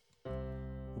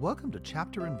Welcome to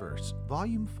Chapter and Verse,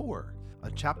 Volume 4,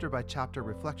 a chapter-by-chapter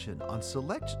reflection on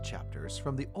select chapters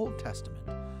from the Old Testament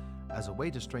as a way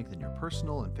to strengthen your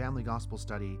personal and family gospel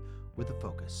study with a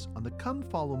focus on the Come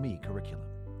Follow Me curriculum.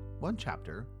 One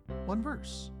chapter, one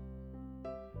verse.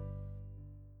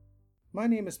 My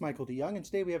name is Michael DeYoung, and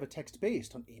today we have a text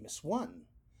based on Amos 1.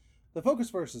 The focus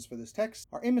verses for this text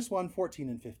are Amos 1, 14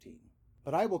 and 15.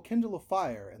 But I will kindle a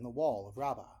fire in the wall of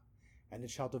Rabbah, and it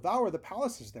shall devour the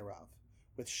palaces thereof,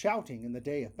 with shouting in the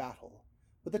day of battle,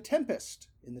 with a tempest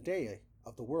in the day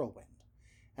of the whirlwind.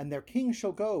 And their king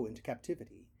shall go into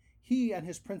captivity, he and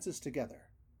his princes together,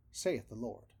 saith the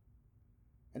Lord.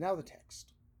 And now the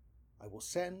text. I will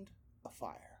send a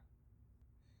fire.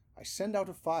 I send out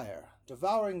a fire,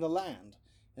 devouring the land,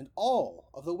 and all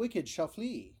of the wicked shall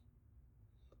flee.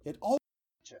 Yet all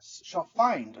the righteous shall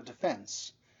find a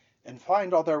defense, and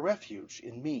find all their refuge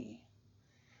in me.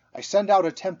 I send out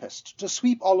a tempest to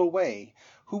sweep all away,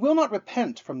 who will not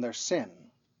repent from their sin.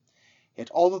 Yet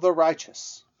all of the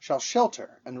righteous shall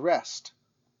shelter and rest,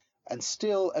 and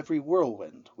still every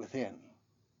whirlwind within.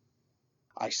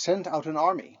 I send out an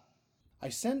army. I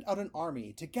send out an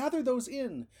army to gather those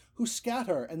in who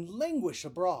scatter and languish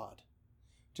abroad,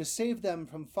 to save them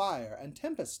from fire and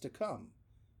tempests to come,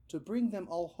 to bring them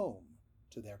all home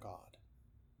to their God.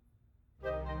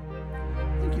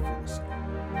 Thank you for listening.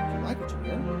 If you like what you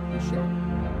hear, please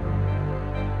share.